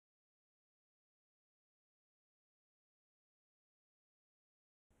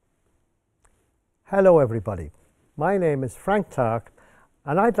Hello everybody, my name is Frank Clarke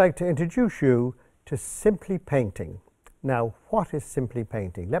and I'd like to introduce you to Simply Painting. Now, what is Simply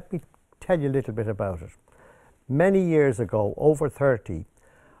Painting? Let me tell you a little bit about it. Many years ago, over 30,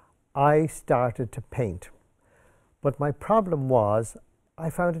 I started to paint. But my problem was I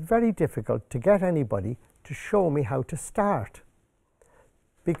found it very difficult to get anybody to show me how to start.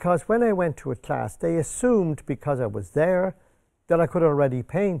 Because when I went to a class, they assumed because I was there that I could already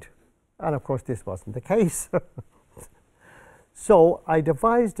paint. And of course, this wasn't the case. So I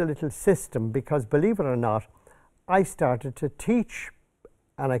devised a little system because, believe it or not, I started to teach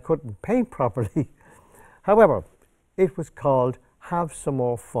and I couldn't paint properly. However, it was called Have Some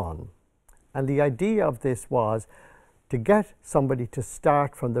More Fun. And the idea of this was to get somebody to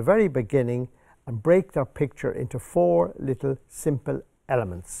start from the very beginning and break their picture into 4 little simple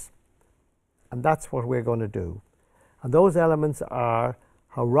elements. And that's what we're going to do. And those elements are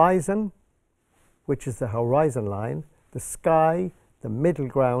horizon, which is the horizon line, the sky, the middle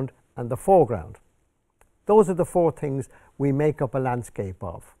ground, and the foreground. Those are the 4 things we make up a landscape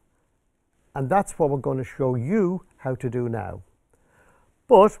of. And that's what we're going to show you how to do now.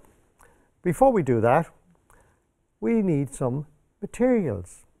 But before we do that, we need some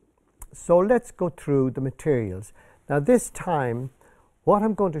materials. So let's go through the materials. Now this time, what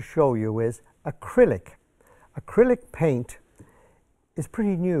I'm going to show you is acrylic. Acrylic paint is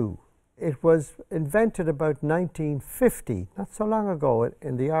pretty new. It was invented about 1950, not so long ago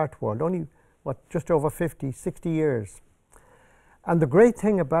in the art world, only, just over 50, 60 years. And the great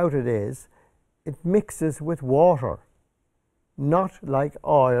thing about it is it mixes with water, not like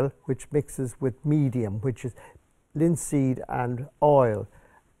oil, which mixes with medium, which is linseed and oil,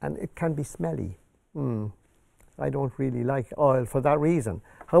 and it can be smelly. I don't really like oil for that reason.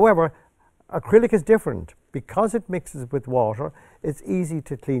 However, acrylic is different. Because it mixes with water, it's easy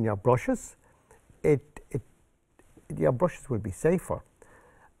to clean your brushes. Your brushes will be safer.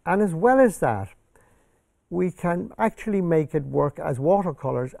 And as well as that, we can actually make it work as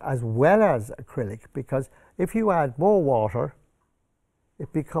watercolors as well as acrylic, because if you add more water,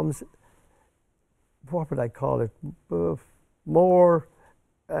 it becomes, what would I call it, more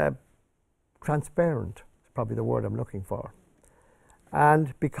transparent. It's probably the word I'm looking for.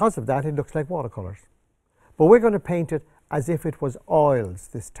 And because of that, it looks like watercolors. But we're going to paint it as if it was oils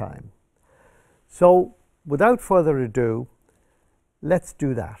this time. So without further ado, let's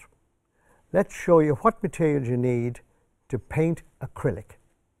do that. Let's show you what materials you need to paint acrylic.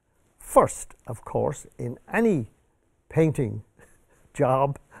 First, of course, in any painting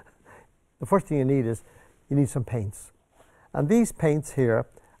job, the first thing you need is you need some paints. And these paints here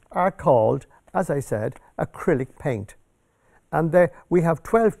are called, as I said, acrylic paint. And we have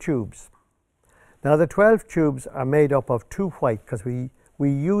 12 tubes. Now the 12 tubes are made up of 2 white, because we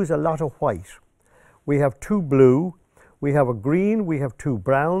use a lot of white. We have 2 blue, we have a green, we have 2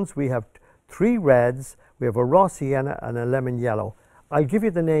 browns, we have 3 reds, we have a raw sienna and a lemon yellow. I'll give you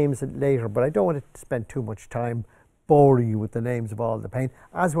the names later, but I don't want to spend too much time boring you with the names of all the paint.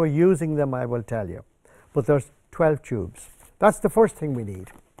 As we're using them, I will tell you. But there's 12 tubes. That's the first thing we need.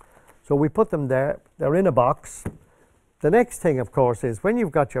 So we put them there, they're in a box. The next thing, of course, is when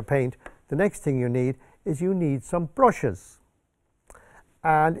you've got your paint, the next thing you need is you need some brushes.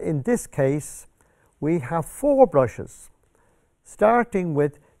 And in this case, we have 4 brushes. Starting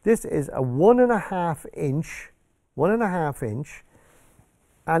with, this is a 1.5 inch,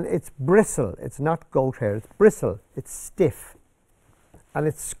 and it's bristle. It's not goat hair, it's bristle. It's stiff, and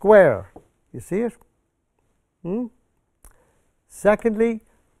it's square. You see it? Secondly,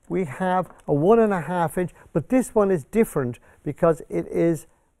 we have a 1.5 inch, but this one is different because it is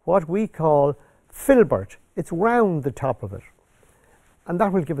what we call filbert. It's round the top of it, and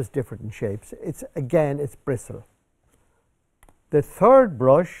that will give us different shapes. Again, it's bristle. The third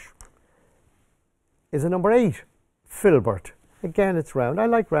brush is a number 8 filbert. Again, it's round. I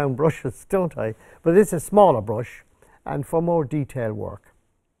like round brushes, don't I? But it's a smaller brush and for more detailed work.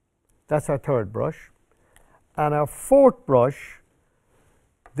 That's our third brush. And our fourth brush,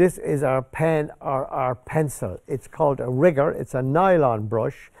 this is our pen or our pencil. It's called a rigger. It's a nylon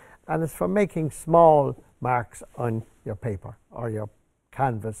brush, and it's for making small marks on your paper or your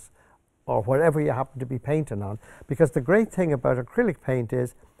canvas or whatever you happen to be painting on. Because the great thing about acrylic paint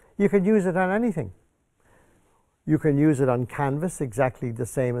is you can use it on anything. You can use it on canvas exactly the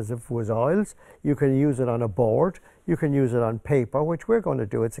same as if it was oils. You can use it on a board. You can use it on paper, which we're going to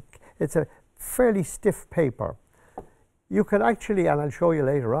do. It's a fairly stiff paper. You can actually, and I'll show you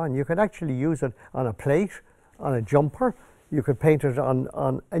later on, you can actually use it on a plate, on a jumper. You could paint it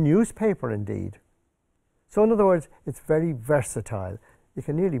on a newspaper indeed. So in other words, it's very versatile. You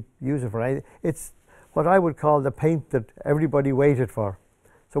can really use it for anything. what I would call the paint that everybody waited for.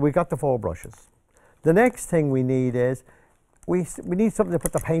 So we got the 4 brushes. The next thing we need is we need something to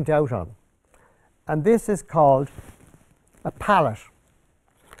put the paint out on. And this is called a palette.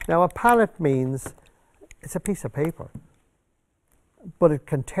 Now a palette means it's a piece of paper, but it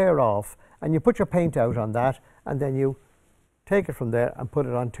can tear off, and you put your paint out on that, and then you take it from there and put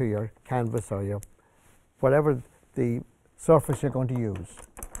it onto your canvas or your whatever the surface you're going to use.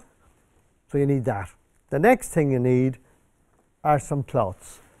 So you need that. The next thing you need are some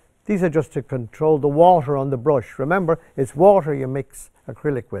cloths. These are just to control the water on the brush. Remember, it's water you mix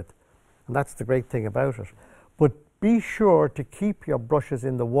acrylic with, and that's the great thing about it. But be sure to keep your brushes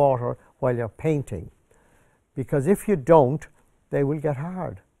in the water while you're painting, because if you don't, they will get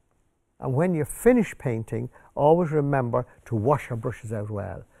hard. And when you finish painting, always remember to wash your brushes out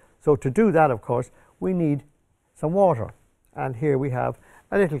well. So to do that, of course, we need some water. And here we have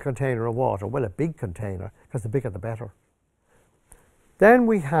a little container of water. Well, a big container, because the bigger the better. Then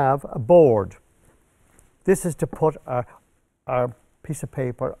we have a board. This is to put our piece of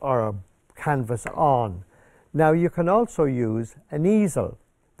paper or our canvas on. Now you can also use an easel.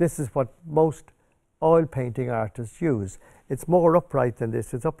 This is what most oil painting artists use. It's more upright than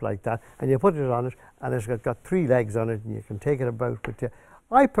this, it's up like that, and you put it on it, and it's got 3 legs on it, and you can take it about with you.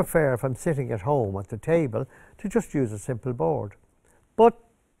 I prefer, if I'm sitting at home at the table, to just use a simple board. But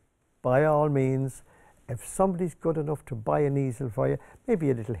by all means, if somebody's good enough to buy an easel for you, maybe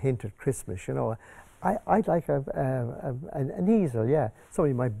a little hint at Christmas, you know. I'd like an easel, yeah.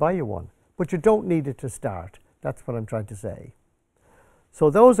 Somebody might buy you one, but you don't need it to start. That's what I'm trying to say. So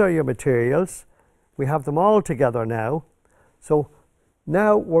those are your materials. We have them all together now. So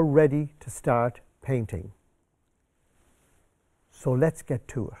now we're ready to start painting. So let's get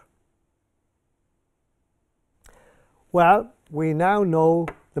to it. Well, we now know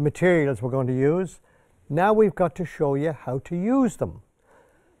the materials we're going to use. Now we've got to show you how to use them.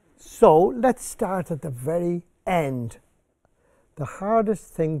 So let's start at the very end. The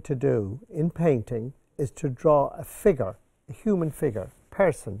hardest thing to do in painting is to draw a figure, a human figure,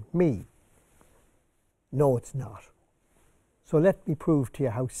 person, me. No, it's not. So let me prove to you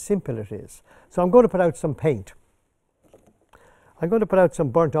how simple it is. So I'm going to put out some paint. I'm going to put out some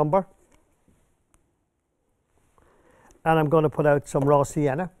burnt umber. And I'm going to put out some raw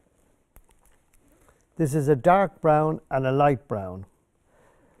sienna. This is a dark brown and a light brown.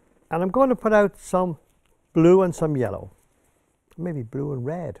 And I'm going to put out some blue and some yellow. Maybe blue and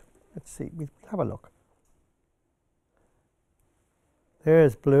red. Let's see, we'll have a look.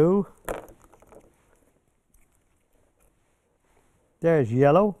 There's blue. There's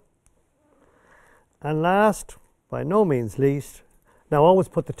yellow. And last, by no means least, now always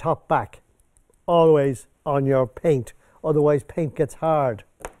put the top back, always on your paint. Otherwise paint gets hard.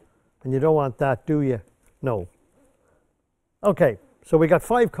 And you don't want that, do you? No. Okay, so we got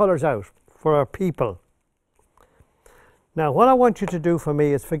 5 colours out for our people. Now what I want you to do for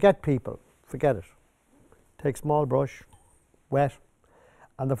me is forget people. Forget it. Take small brush, wet.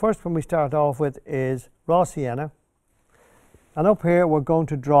 And the first one we start off with is raw sienna. And up here we're going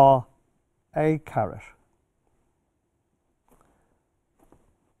to draw a carrot.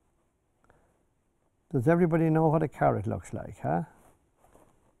 Does everybody know what a carrot looks like, huh?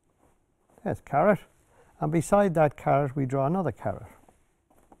 There's carrot. And beside that carrot we draw another carrot.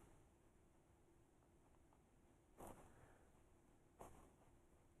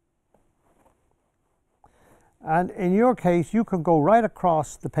 And in your case, you could go right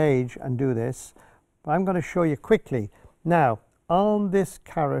across the page and do this. But I'm going to show you quickly. Now, on this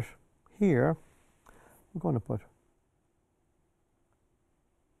carrot here, I'm going to put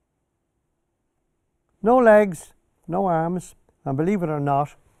no legs, no arms, and believe it or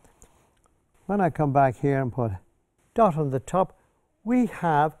not, when I come back here and put a dot on the top, we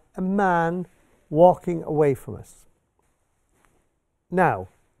have a man walking away from us. Now,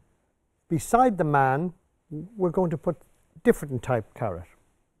 beside the man, we're going to put different type carrot.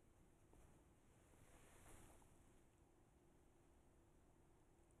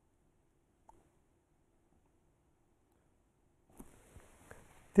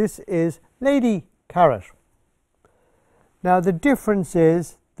 This is lady carrot. Now the difference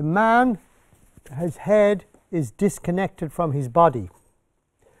is the man, his head is disconnected from his body,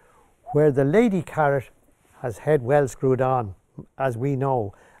 where the lady carrot has head well screwed on, as we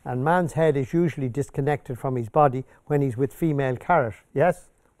know, and man's head is usually disconnected from his body when he's with female carrot, yes?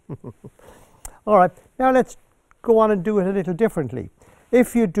 All right, now let's go on and do it a little differently.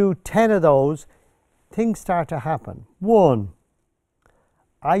 If you do 10 of those, things start to happen. 1,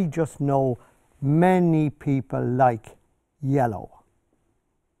 I just know many people like yellow.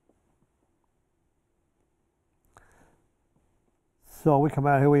 So we come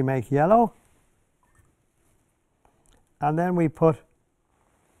out here, we make yellow, and then we put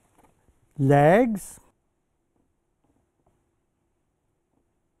legs,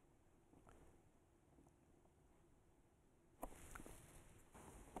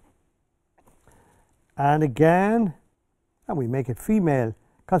 and again, and we make it female,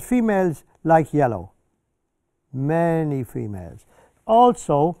 because females like yellow. Many females.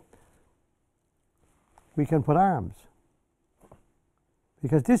 Also, we can put arms,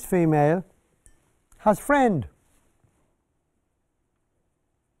 because this female has friend.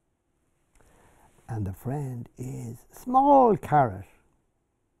 And the friend is small carrot.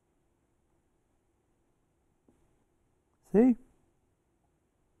 See?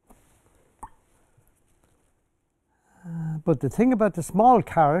 But the thing about the small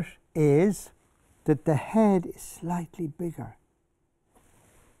carrot is that the head is slightly bigger.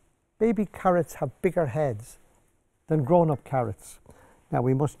 Baby carrots have bigger heads than grown-up carrots. Now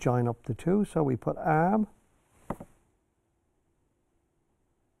we must join up the two, so we put arm.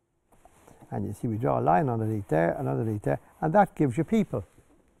 And you see we draw a line underneath there and underneath there, and that gives you people.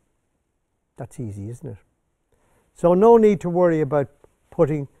 That's easy, isn't it? So no need to worry about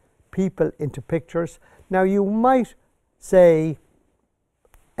putting people into pictures. Now you might say,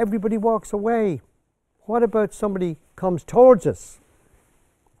 everybody walks away. What about somebody comes towards us?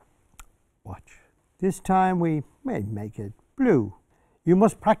 Watch. This time we may make it blue. You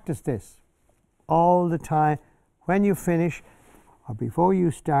must practice this all the time. When you finish or before you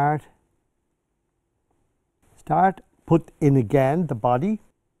start, put in again the body.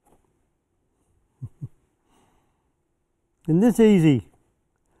 Isn't this easy?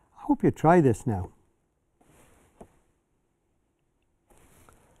 I hope you try this now.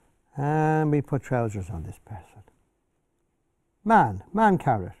 And we put trousers on this person. Man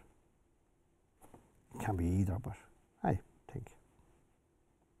carrot. It can be either, but I think.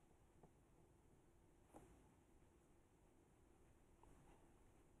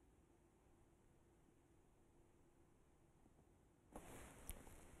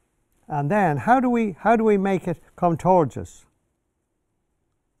 And then how do we make it come towards us?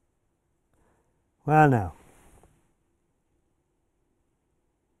 Well now,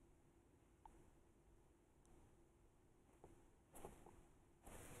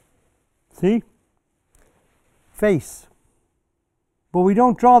 see? Face. But we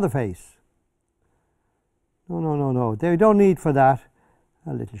don't draw the face. No. They don't need for that.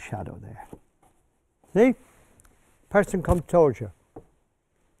 A little shadow there. See? Person comes towards you.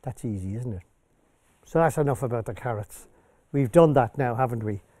 That's easy, isn't it? So that's enough about the carrots. We've done that now, haven't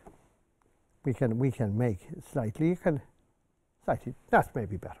we? We can make it slightly. That's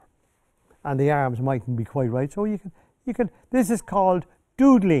maybe better. And the arms mightn't be quite right. So you can. This is called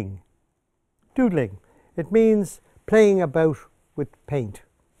doodling. Doodling. It means playing about with paint.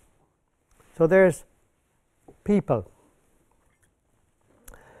 So there's people.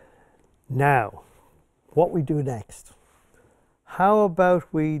 Now, what we do next? How about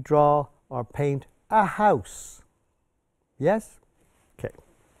we draw or paint a house? Yes? Okay.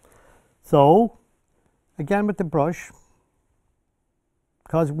 So, again with the brush,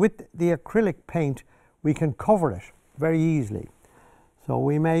 because with the acrylic paint we can cover it very easily. So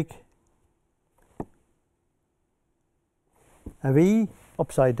we make a V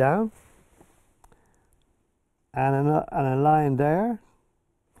upside down and a line there,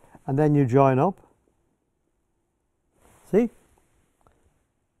 and then you join up. See?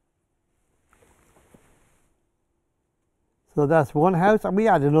 So that's one house, and we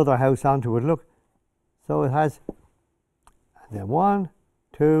add another house onto it, look. So it has, and then 1,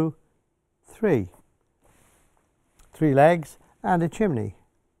 2, 3. 3 legs and a chimney.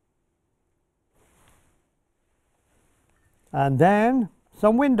 And then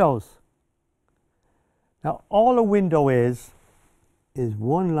some windows. Now all a window is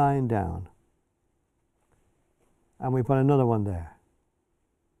one line down. And we put another one there.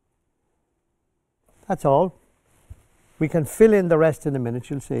 That's all. We can fill in the rest in a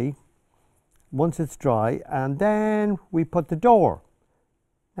minute, you'll see, once it's dry. And then we put the door.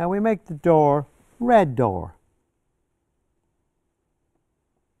 Now we make the door red door.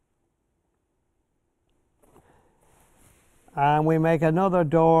 And we make another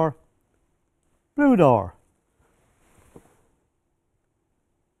door blue door.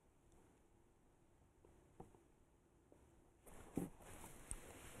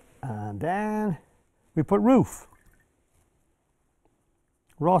 And then we put roof.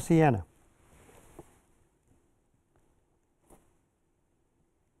 Raw sienna.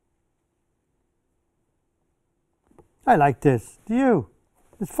 I like this. Do you?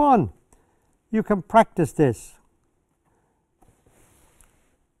 It's fun. You can practice this.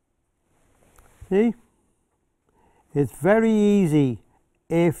 See? It's very easy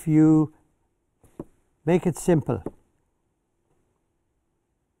if you make it simple.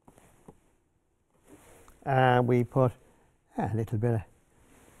 And we put a little bit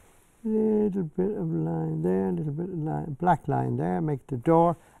of line there, a little bit of line, black line there, make the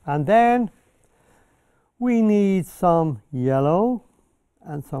door. And then we need some yellow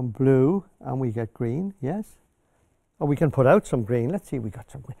and some blue, and we get green, yes? Or we can put out some green. Let's see, we got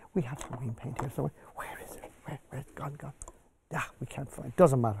some green. We have some green paint here somewhere. Where is it? Where's it gone? Ah, we can't find it.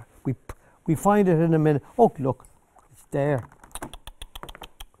 Doesn't matter. We find it in a minute. Oh, look, it's there.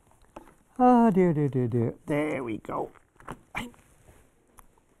 Ah, dear, dear, dear, dear. There we go.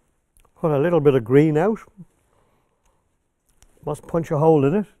 Put a little bit of green out. Must punch a hole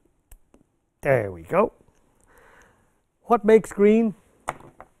in it. There we go. What makes green?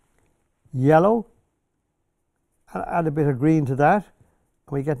 Yellow. Add a bit of green to that,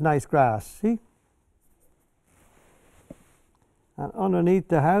 and we get nice grass. See? And underneath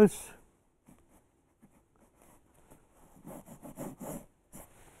the house,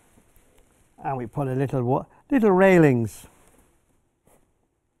 and we put a little railings.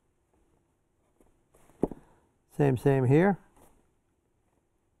 Same here.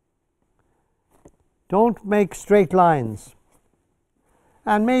 Don't make straight lines.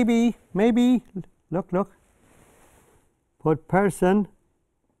 And maybe, look. Put person,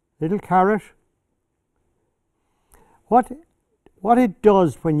 little carrot. What it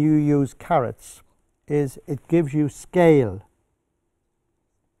does when you use carrots is it gives you scale.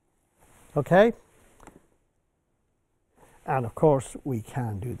 Okay? And of course we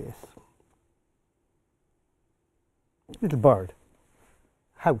can do this. Little bird.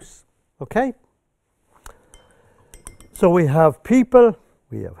 House. Okay? So we have people,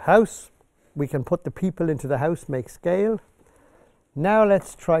 we have house. We can put the people into the house, make scale. Now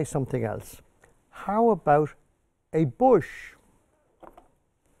let's try something else. How about a bush?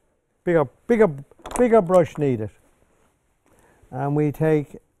 Bigger brush needed. And we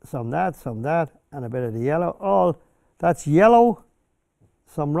take some that, and a bit of the yellow. All that's yellow,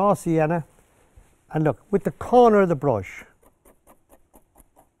 some raw sienna, and look, with the corner of the brush,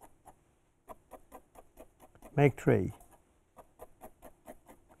 make tree.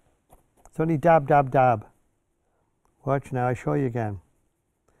 It's only dab, dab, dab. Watch now, I show you again.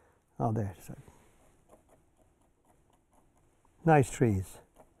 Oh, there. Nice trees.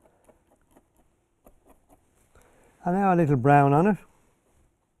 And now a little brown on it.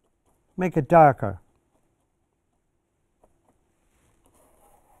 Make it darker.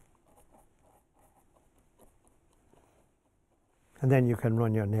 And then you can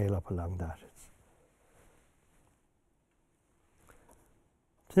run your nail up along that.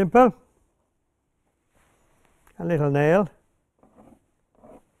 It's simple. A little nail.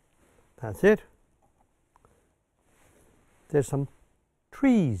 That's it. There's some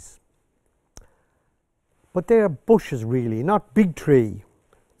trees. But they are bushes really, not big tree.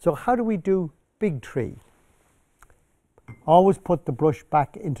 So how do we do big tree? Always put the brush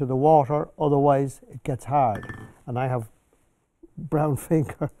back into the water, otherwise it gets hard. And I have brown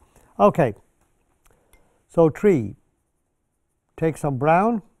finger. Okay, so tree. Take some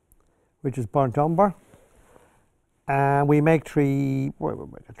brown, which is burnt umber, and we make tree, we'll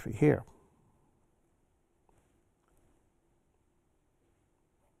make a tree here.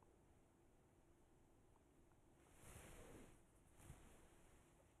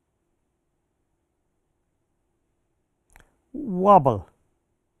 Wobble.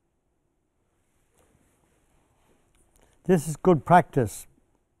 This is good practice.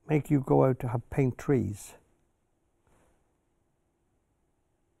 Make you go out to have paint trees.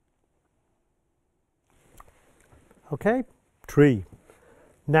 Okay, tree.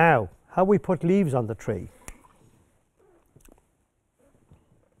 Now, how we put leaves on the tree?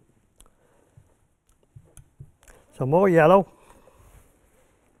 Some more yellow.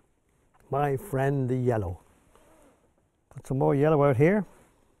 My friend the yellow. Put some more yellow out here.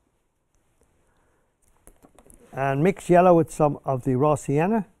 And mix yellow with some of the raw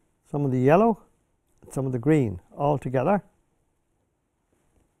sienna, some of the yellow, and some of the green, all together.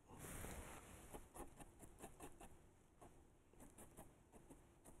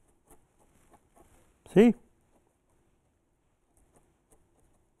 See?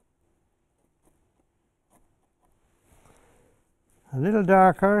 A little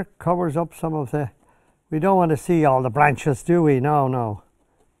darker, covers up some of the, we don't want to see all the branches, do we? No, no.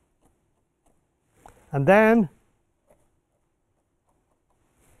 And then,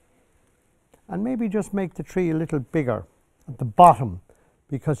 and maybe just make the tree a little bigger at the bottom,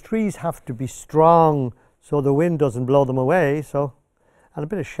 because trees have to be strong so the wind doesn't blow them away. So, and a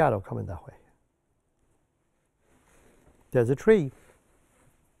bit of shadow coming that way. There's a tree.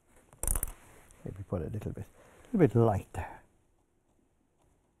 Maybe put a little bit light there.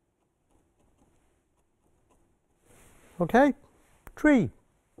 Okay, tree.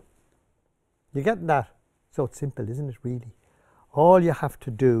 You get that? So it's simple, isn't it, really? All you have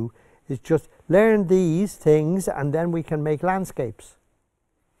to do is just learn these things and then we can make landscapes.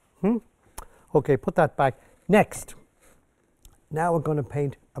 Okay, put that back. Next, now we're going to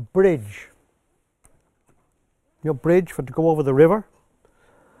paint a bridge. Your bridge to go over the river.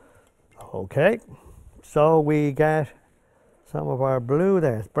 Okay, so we get some of our blue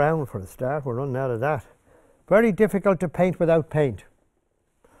there. It's brown for a start. We're running out of that. Very difficult to paint without paint,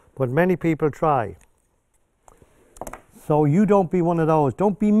 but many people try. So you don't be one of those.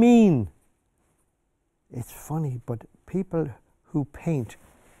 Don't be mean. It's funny, but people who paint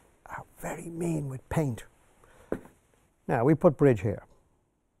are very mean with paint. Now we put bridge here.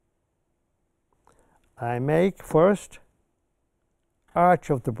 I make first arch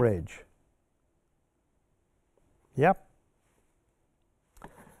of the bridge. Yep.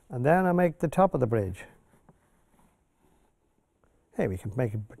 And then I make the top of the bridge. Hey, we can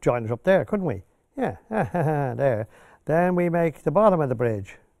make it, join it up there, couldn't we? Yeah, there. Then we make the bottom of the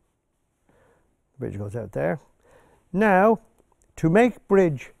bridge. The bridge goes out there. Now, to make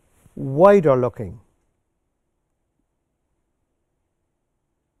bridge wider looking,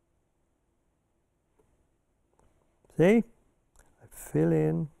 see? I fill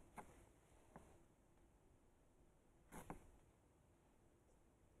in.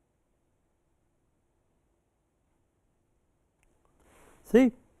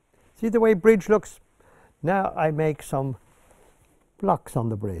 See? See the way bridge looks? Now I make some blocks on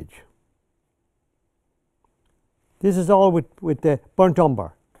the bridge. This is all with the burnt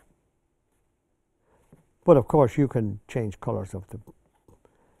umber. But of course you can change colours of the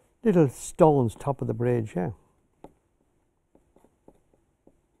little stones top of the bridge, yeah.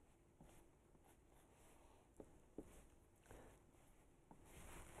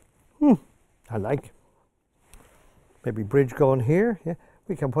 I like. Maybe bridge going here, yeah.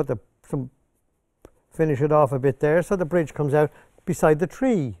 We can put finish it off a bit there so the bridge comes out beside the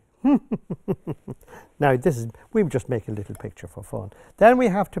tree. Now we just make a little picture for fun. Then we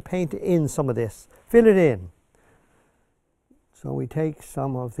have to paint in some of this, fill it in. So we take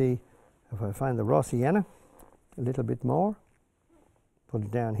some of the, if I find the raw sienna, a little bit more, put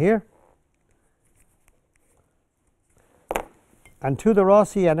it down here. And to the raw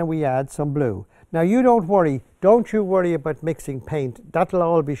sienna we add some blue. Now you don't you worry about mixing paint. That'll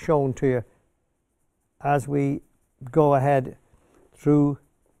all be shown to you as we go ahead through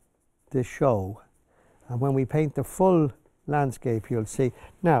the show. And when we paint the full landscape, you'll see.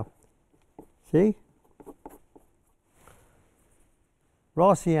 Now, see?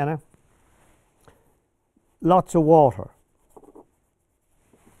 Raw sienna, lots of water.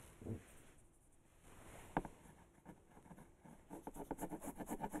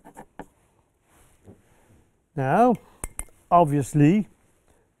 Now, obviously,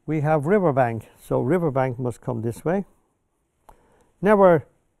 we have riverbank, so riverbank must come this way. Never,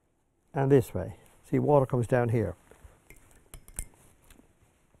 and this way. See, water comes down here.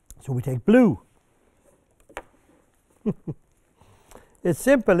 So we take blue. It's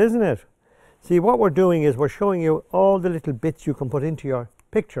simple, isn't it? See, what we're doing is we're showing you all the little bits you can put into your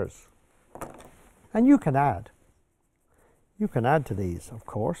pictures. And you can add. You can add to these, of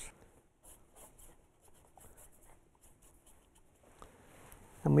course.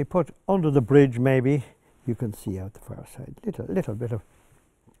 And we put under the bridge, maybe, you can see out the far side, little bit of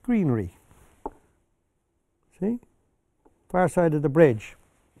greenery. See? Far side of the bridge,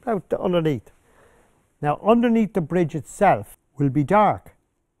 out underneath. Now, underneath the bridge itself will be dark.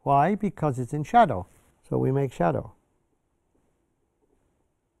 Why? Because it's in shadow. So we make shadow.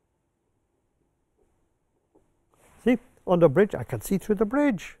 See? Under bridge, I can see through the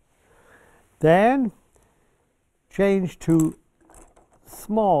bridge. Then, change to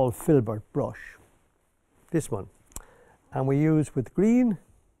small filbert brush, this one, and we use with green,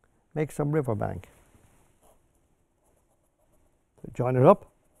 make some riverbank. So join it up.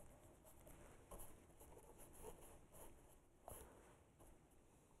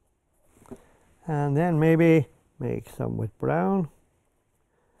 And then maybe make some with brown.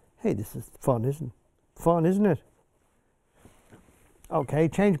 Hey, this is fun, isn't it? Okay,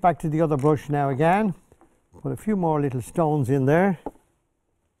 change back to the other brush now again. Put a few more little stones in there.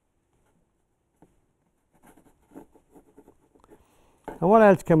 And what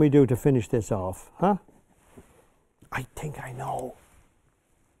else can we do to finish this off, huh? I think I know.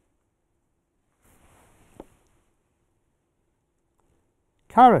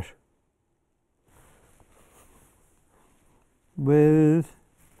 Carrot. with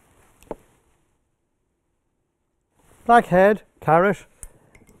blackhead, carrot,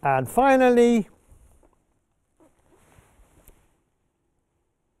 and finally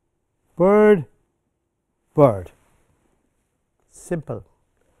bird, bird. Simple.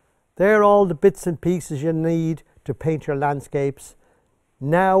 They're all the bits and pieces you need to paint your landscapes.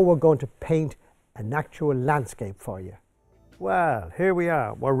 Now we're going to paint an actual landscape for you. Well, here we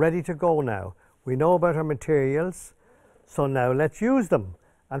are. We're ready to go now. We know about our materials, so now let's use them.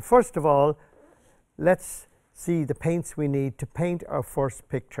 And first of all, let's see the paints we need to paint our first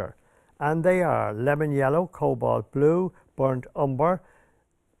picture. And they are lemon yellow, cobalt blue, burnt umber,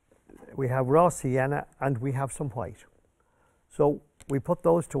 we have raw sienna, and we have some white. So we put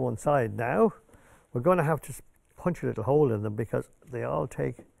those to one side now. We're going to have to punch a little hole in them because they all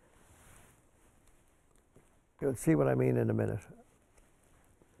take, you'll see what I mean in a minute.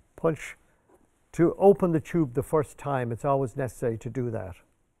 Punch. To open the tube the first time, it's always necessary to do that.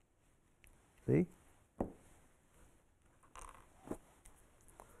 See?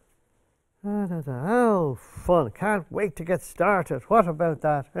 Oh, fun. Can't wait to get started. What about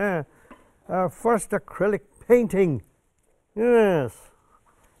that? Our first acrylic painting. Yes.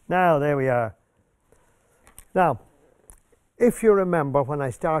 Now, there we are. Now, if you remember when I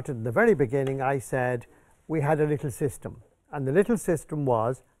started in the very beginning, I said we had a little system. And the little system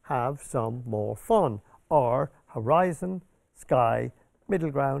was have some more fun, or horizon, sky,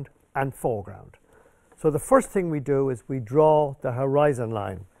 middle ground, and foreground. So the first thing we do is we draw the horizon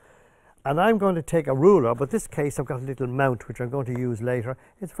line. And I'm going to take a ruler, but this case I've got a little mount which I'm going to use later.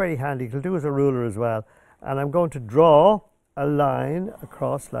 It's very handy. It'll do as a ruler as well. And I'm going to draw a line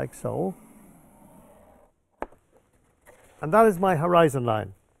across like so. And that is my horizon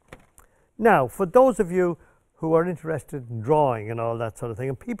line. Now, for those of you who are interested in drawing and all that sort of thing,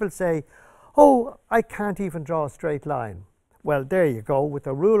 and people say, oh, I can't even draw a straight line. Well, there you go. With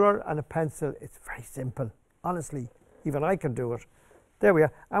a ruler and a pencil, it's very simple. Honestly, even I can do it. There we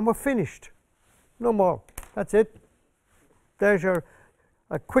are, and we're finished. No more. That's it. There's a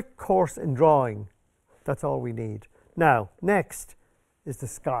quick course in drawing. That's all we need. Now, next is the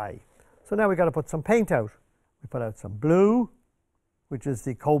sky. So now we've got to put some paint out. We put out some blue, which is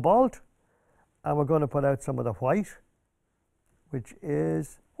the cobalt, and we're going to put out some of the white, which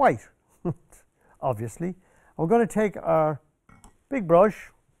is white, obviously. And we're going to take our big brush,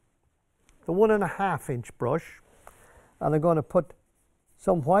 the 1.5 inch brush, and I'm going to put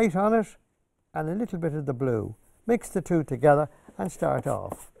some white on it and a little bit of the blue. Mix the two together and start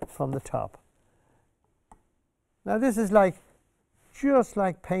off from the top. Now this is just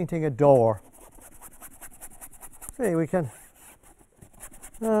like painting a door. See, we can,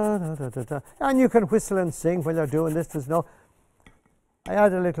 and you can whistle and sing when you're doing this. There's no, I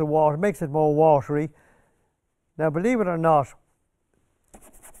add a little water, makes it more watery. Now believe it or not,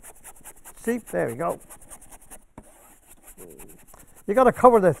 see, there we go. You got to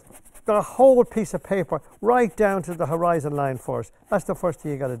cover the whole piece of paper right down to the horizon line first. That's the first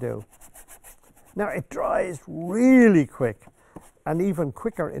thing you got to do. Now it dries really quick, and even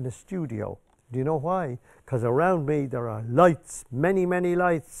quicker in the studio. Do you know why? Because around me there are lights, many, many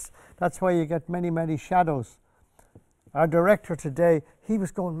lights. That's why you get many, many shadows. Our director today, he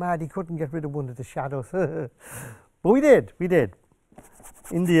was going mad. He couldn't get rid of one of the shadows. But we did.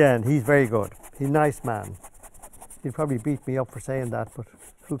 In the end, he's very good. He's a nice man. He'd probably beat me up for saying that, but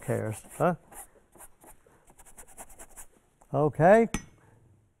who cares, huh? Okay.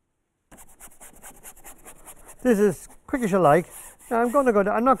 This is quick as you like. Now I'm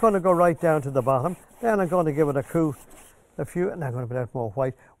not going to go right down to the bottom. Then I'm going to give it a few, and I'm going to put out more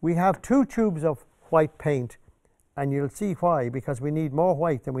white. We have 2 tubes of white paint, and you'll see why, because we need more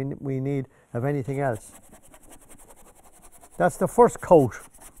white than we need of anything else. That's the first coat.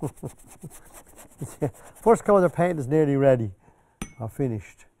 First coat of paint is nearly ready, or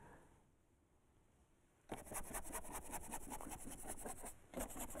finished.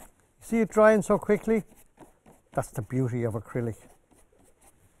 See it drying so quickly? That's the beauty of acrylic.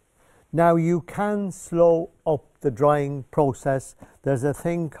 Now you can slow up the drying process. There's a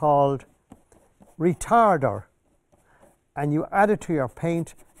thing called retarder, and you add it to your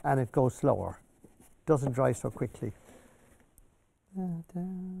paint and it goes slower. It doesn't dry so quickly.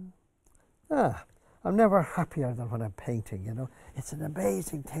 I'm never happier than when I'm painting, you know. It's an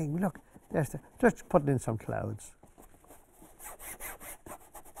amazing thing. Look, just putting in some clouds.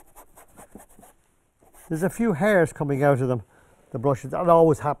 There's a few hairs coming out of them, the brushes. That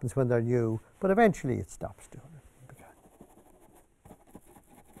always happens when they're new, but eventually it stops doing it.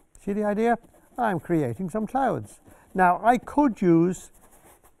 See the idea? I'm creating some clouds. Now I could use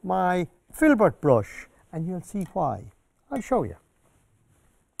my filbert brush, and you'll see why. I'll show you.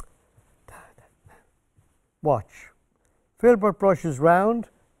 Watch. Filbert brush is round,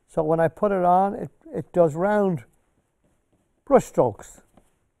 so when I put it on, it does round brush strokes.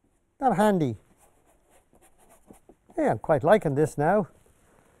 Not handy. Yeah, I'm quite liking this now.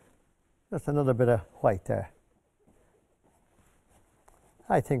 Just another bit of white there.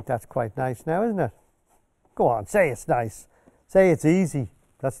 I think that's quite nice now, isn't it? Go on, say it's nice. Say it's easy.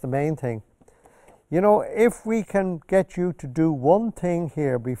 That's the main thing. You know, if we can get you to do one thing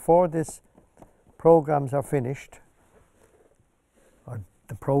here before this programs are finished, or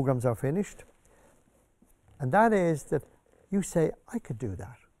the programs are finished, and that is that you say, I could do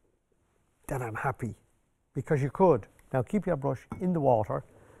that, then I'm happy, because you could. Now keep your brush in the water,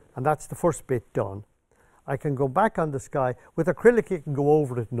 and that's the first bit done. I can go back on the sky. With acrylic, you can go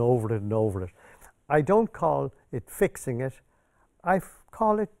over it and over it and over it. I don't call it fixing it, I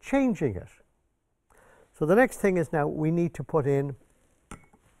call it changing it. So the next thing is now we need to put in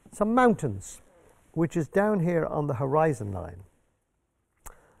some mountains, which is down here on the horizon line.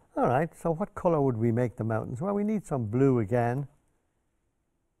 All right, so what color would we make the mountains? Well, we need some blue again.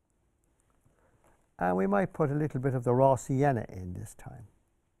 And we might put a little bit of the raw sienna in this time.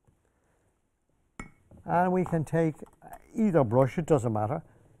 And we can take either brush, it doesn't matter.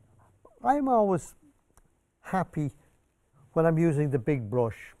 I'm always happy when I'm using the big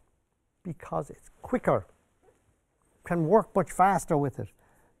brush because it's quicker, can work much faster with it.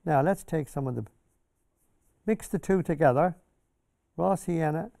 Now let's take some of the, mix the two together, raw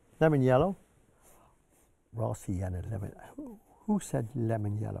sienna, lemon yellow. Raw sienna, lemon, who said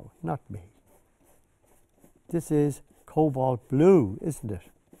lemon yellow? Not me. This is cobalt blue, isn't it?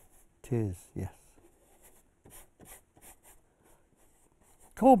 It is, yes.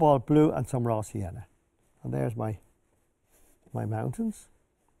 Cobalt blue and some raw sienna. And there's my mountains.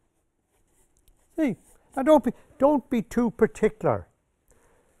 See, now don't be too particular.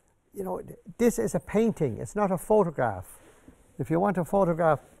 You know, this is a painting, it's not a photograph. If you want a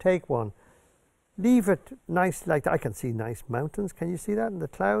photograph, take one. Leave it nice like that. I can see nice mountains. Can you see that in the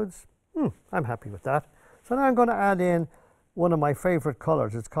clouds? I'm happy with that. So now I'm going to add in one of my favorite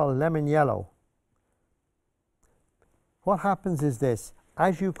colors. It's called lemon yellow. What happens is this,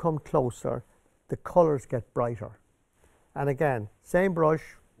 as you come closer, the colors get brighter. And again, same brush.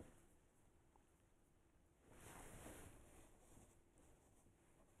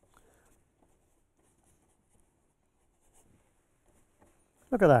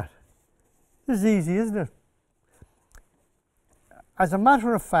 Look at that. This is easy, isn't it? As a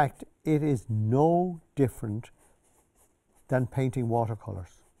matter of fact, it is no different than painting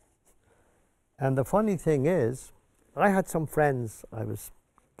watercolors. And the funny thing is, I had some friends, I was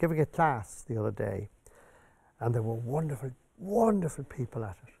giving a class the other day, and they were wonderful, wonderful people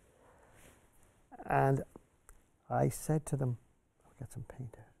at it. And I said to them, I'll get some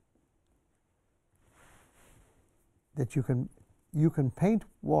paint out, that you can paint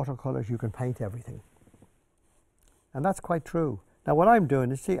watercolors, you can paint everything. And that's quite true. Now what I'm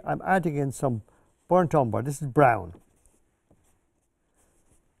doing is, see, I'm adding in some burnt umber. This is brown.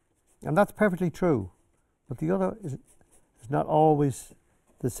 And that's perfectly true. But the other is not always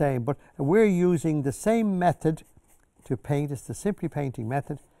the same. But we're using the same method to paint. It's the simply painting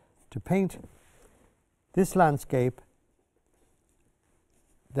method to paint this landscape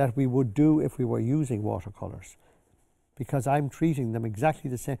that we would do if we were using watercolors, because I'm treating them exactly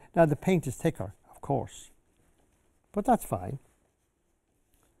the same. Now the paint is thicker, of course, but that's fine.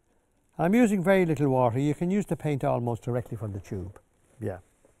 I'm using very little water. You can use the paint almost directly from the tube. Yeah.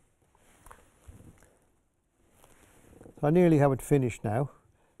 So I nearly have it finished now,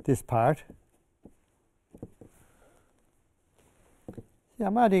 this part. Yeah,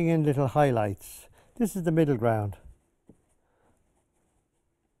 I'm adding in little highlights. This is the middle ground.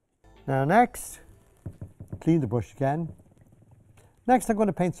 Now next, clean the brush again. Next I'm going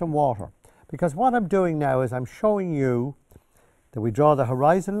to paint some water, because what I'm doing now is I'm showing you that we draw the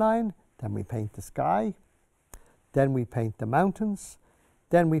horizon line, then we paint the sky, then we paint the mountains,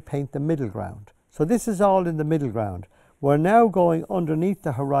 then we paint the middle ground. So this is all in the middle ground. We're now going underneath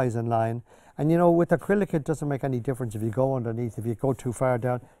the horizon line, and you know, with acrylic it doesn't make any difference if you go underneath, if you go too far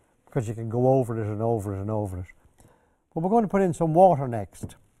down, because you can go over it and over it and over it. But we're going to put in some water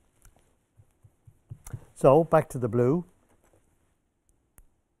next. So back to the blue.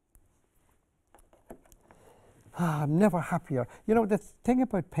 I'm never happier. You know, the thing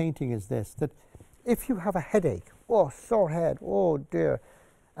about painting is this, that if you have a headache, oh, sore head, oh dear,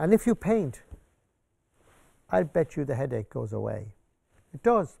 and if you paint, I'll bet you the headache goes away. It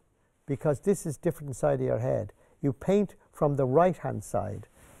does, because this is different side of your head. You paint from the right-hand side.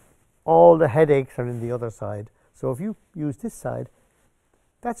 All the headaches are in the other side. So if you use this side,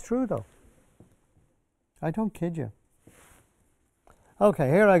 that's true though. I don't kid you. Okay,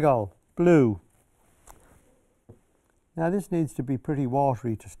 here I go. Blue. Now this needs to be pretty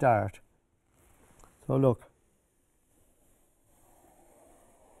watery to start. So look.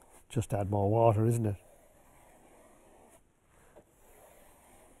 Just add more water, isn't it?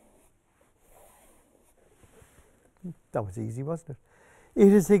 That was easy, wasn't it?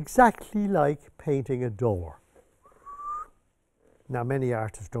 It is exactly like painting a door. Now, many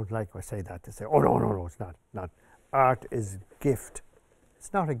artists don't like when I say that. They say, oh, no, no, no, it's not. Art is a gift.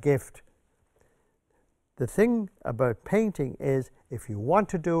 It's not a gift. The thing about painting is if you want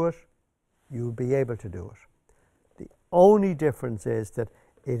to do it, you'll be able to do it. The only difference is that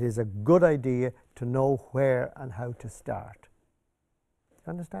it is a good idea to know where and how to start.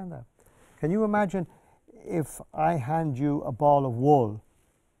 Understand that? Can you imagine if I hand you a ball of wool,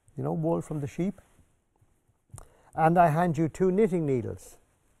 you know, wool from the sheep, and I hand you 2 knitting needles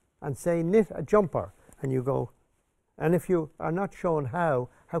and say knit a jumper, and you go, and if you are not shown how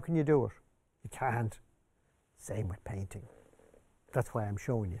can you do it? You can't. Same with painting. That's why I'm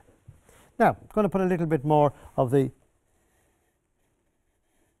showing you. Now, I'm going to put a little bit more of the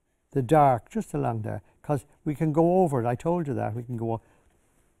dark just along there, because we can go over it. I told you that. We can go over.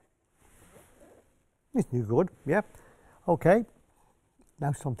 Isn't it good? Yeah. Okay.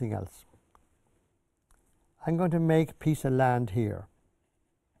 Now something else. I'm going to make a piece of land here.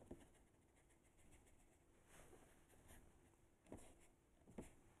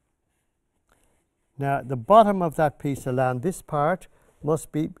 Now, the bottom of that piece of land, this part,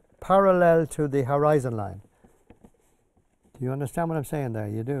 must be parallel to the horizon line. Do you understand what I'm saying there?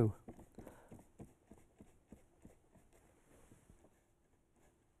 You do.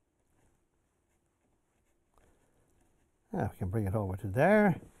 Now we can bring it over to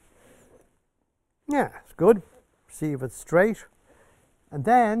there. Yeah, it's good. See if it's straight. And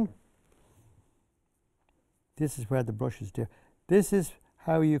then, this is where the brush is different. This is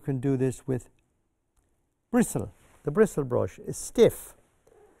how you can do this with bristle. The bristle brush is stiff.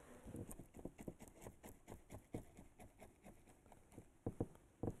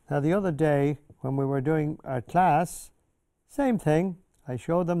 Now the other day when we were doing our class, same thing. I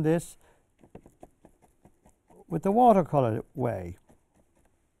showed them this with the watercolor way.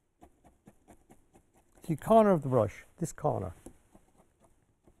 See, corner of the brush, this corner.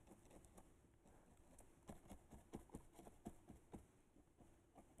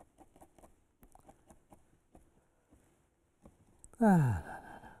 See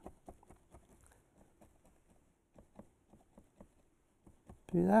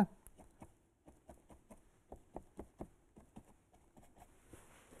that?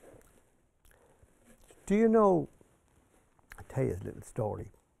 Do you know, I'll tell you a little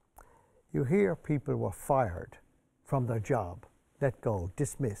story. You hear people were fired from their job, let go,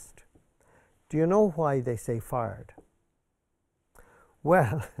 dismissed. Do you know why they say fired?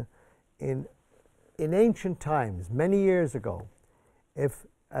 Well, in ancient times, many years ago, if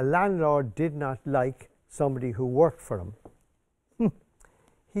a landlord did not like somebody who worked for him,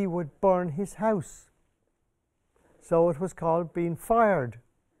 he would burn his house. So it was called being fired.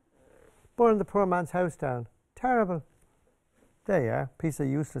 Burn the poor man's house down. Terrible. There you are, piece of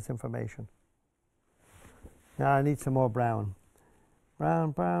useless information. Now I need some more brown.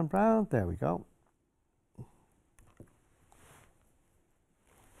 Brown, brown, brown. There we go.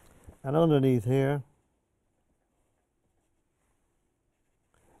 And underneath here.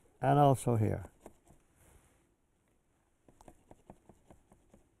 And also here.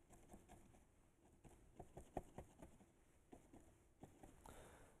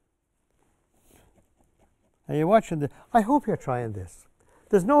 Are you watching this? I hope you're trying this.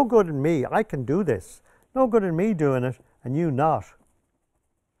 There's no good in me. I can do this. No good in me doing it and you not.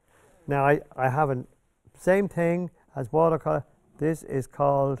 Now I have a same thing as watercolor. This is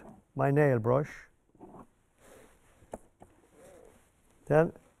called my nail brush.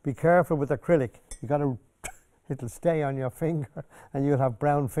 Then be careful with acrylic. You got to, it'll stay on your finger and you'll have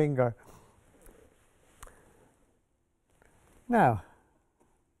brown finger. Now,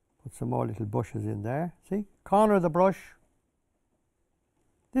 put some more little bushes in there. See? Corner of the brush.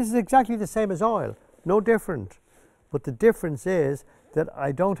 This is exactly the same as oil. No different. But the difference is that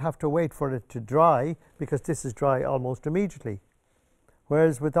I don't have to wait for it to dry because this is dry almost immediately.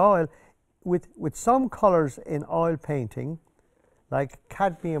 Whereas with oil, with some colors in oil painting, like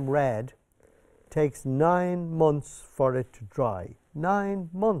cadmium red, takes 9 months for it to dry. 9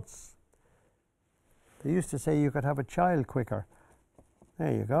 months. They used to say you could have a child quicker.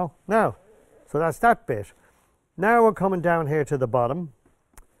 There you go. Now, so that's that bit. Now we're coming down here to the bottom.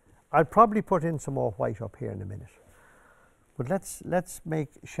 I'll probably put in some more white up here in a minute. But let's make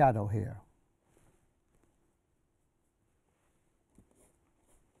shadow here.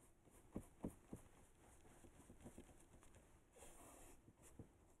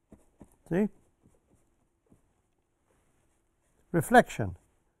 See? Reflection.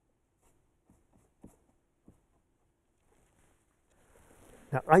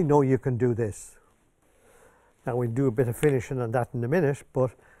 Now, I know you can do this. Now, we'll do a bit of finishing on that in a minute,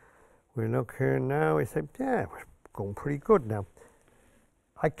 but we look here now, we say, yeah, we're going pretty good now.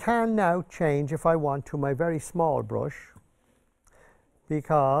 I can now change, if I want, to my very small brush,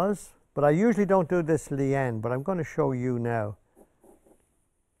 because, but I usually don't do this till the end, but I'm going to show you now.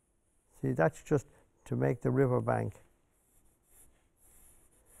 See, that's just to make the riverbank.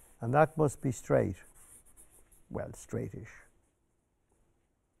 And that must be straight. Well, straightish.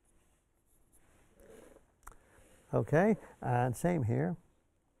 Okay, and same here.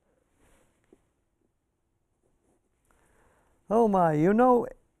 Oh my, you know,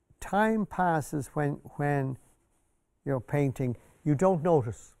 time passes when you're painting, you don't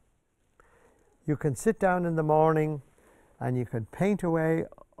notice. You can sit down in the morning and you can paint away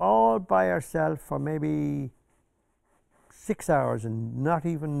all by yourself for maybe 6 hours and not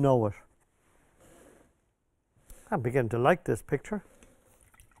even know it. I'm beginning to like this picture.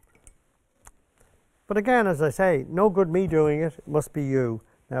 But again, as I say, no good me doing it, it must be you.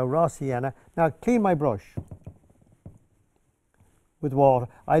 Now, raw sienna. Now, clean my brush with water.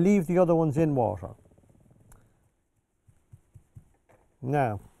 I leave the other ones in water.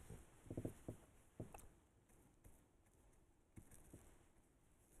 Now,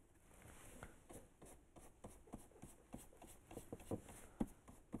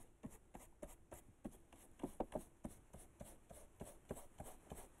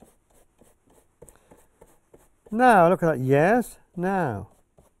 look at that. Yes, now.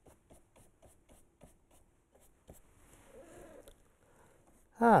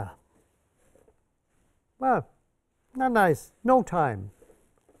 Well, not nice. No time.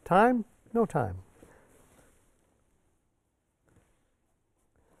 Time, no time.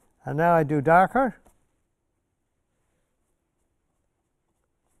 And now I do darker.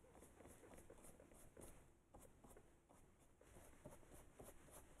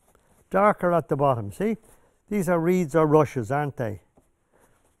 Darker at the bottom, see? These are reeds or rushes, aren't they?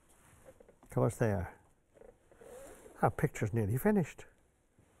 Of course they are. Our picture's nearly finished.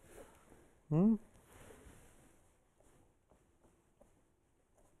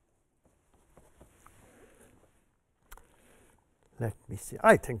 Let me see.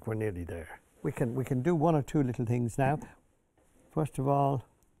 I think we're nearly there. We can do one or two little things now. First of all,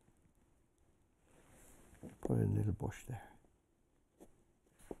 put in a little bush there.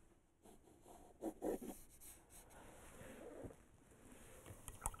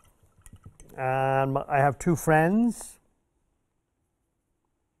 And I have two friends.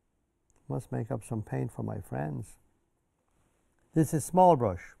 Must make up some paint for my friends. This is small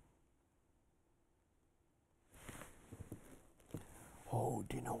brush. Oh,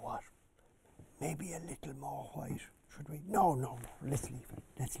 do you know what? Maybe a little more white. Should we? No, no, no. Let's leave it.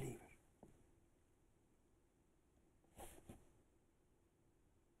 Let's leave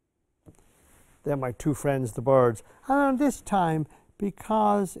it. They're my two friends, the birds. And this time,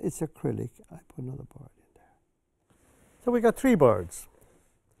 because it's acrylic, I put another bird in there. So we got three birds.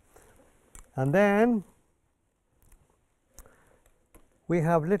 And then we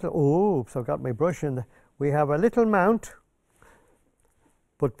have little, oops, I've got my brush in there. We have a little mount.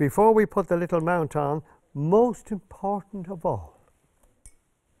 But before we put the little mount on, most important of all,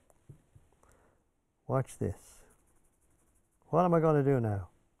 watch this. What am I going to do now?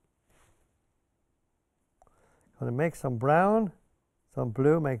 I'm going to make some brown, some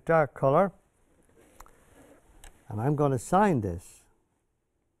blue, make dark color. And I'm going to sign this.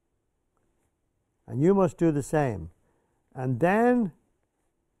 And you must do the same. And then,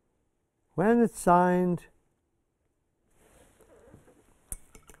 when it's signed,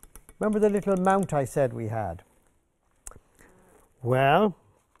 remember the little mount I said we had? Well,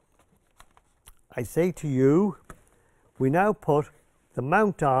 I say to you, we now put the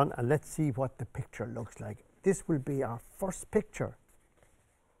mount on and let's see what the picture looks like. This will be our first picture.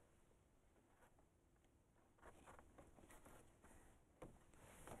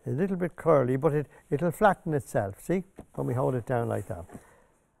 A little bit curly, but it'll flatten itself, see, when we hold it down like that.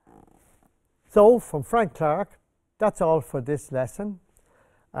 So, from Frank Clarke, that's all for this lesson.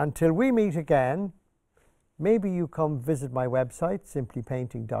 Until we meet again, maybe you come visit my website,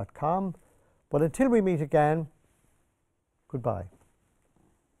 simplypainting.com. But until we meet again, goodbye.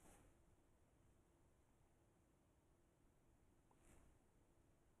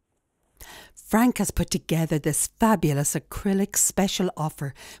 Frank has put together this fabulous acrylic special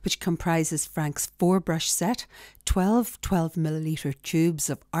offer, which comprises Frank's 4-brush set, 12 12ml tubes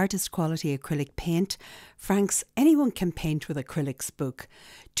of artist quality acrylic paint, Frank's Anyone Can Paint with Acrylics book,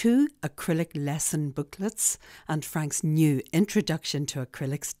 2 acrylic lesson booklets, and Frank's new Introduction to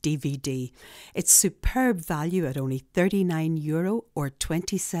Acrylics DVD. It's superb value at only €39 or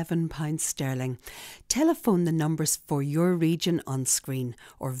 £27 sterling. Telephone the numbers for your region on screen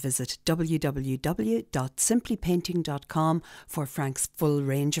or visit www.simplypainting.com for Frank's full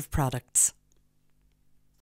range of products.